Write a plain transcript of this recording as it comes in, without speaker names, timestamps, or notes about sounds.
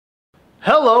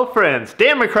Hello friends,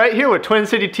 Dan McCright here with Twin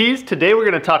City Tees. Today we're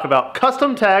going to talk about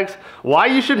custom tags, why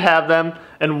you should have them,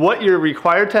 and what you're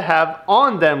required to have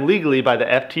on them legally by the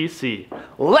FTC.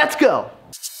 Let's go!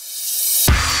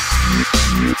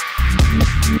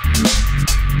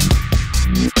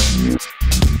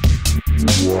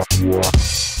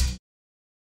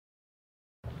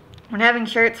 When having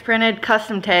shirts printed,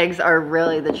 custom tags are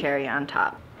really the cherry on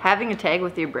top. Having a tag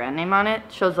with your brand name on it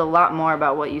shows a lot more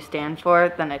about what you stand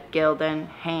for than a Gildan,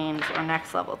 Hanes, or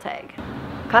Next Level tag.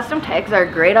 Custom tags are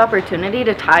a great opportunity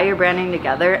to tie your branding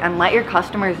together and let your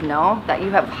customers know that you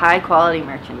have high quality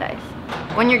merchandise.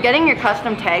 When you're getting your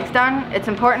custom tags done, it's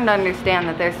important to understand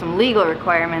that there's some legal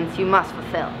requirements you must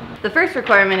fulfill. The first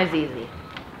requirement is easy: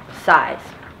 size.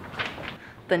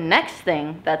 The next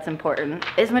thing that's important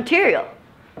is material.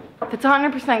 If it's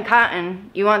 100%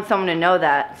 cotton, you want someone to know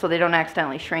that so they don't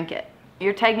accidentally shrink it.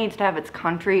 Your tag needs to have its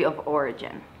country of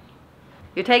origin.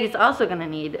 Your tag is also going to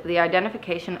need the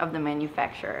identification of the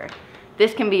manufacturer.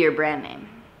 This can be your brand name.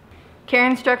 Care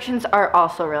instructions are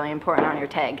also really important on your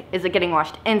tag. Is it getting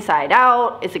washed inside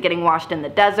out? Is it getting washed in the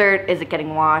desert? Is it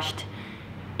getting washed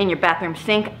in your bathroom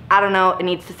sink? I don't know. It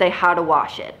needs to say how to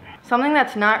wash it. Something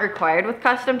that's not required with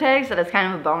custom tags that is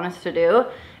kind of a bonus to do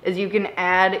is you can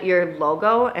add your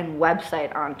logo and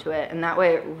website onto it, and that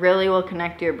way it really will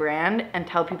connect to your brand and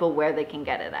tell people where they can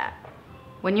get it at.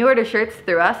 When you order shirts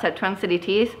through us at Twin City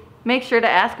Tees, make sure to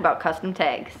ask about custom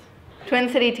tags. Twin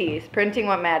City Tees, printing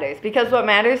what matters, because what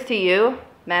matters to you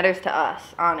matters to us,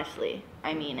 honestly.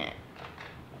 I mean it.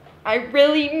 I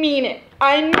really mean it.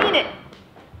 I mean it.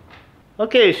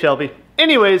 Okay, Shelby.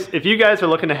 Anyways, if you guys are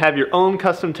looking to have your own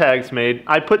custom tags made,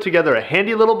 I put together a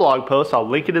handy little blog post, I'll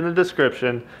link it in the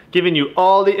description, giving you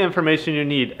all the information you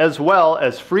need, as well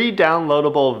as free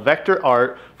downloadable vector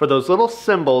art for those little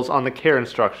symbols on the care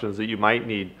instructions that you might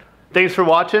need. Thanks for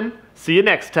watching. See you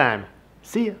next time.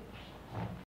 See ya.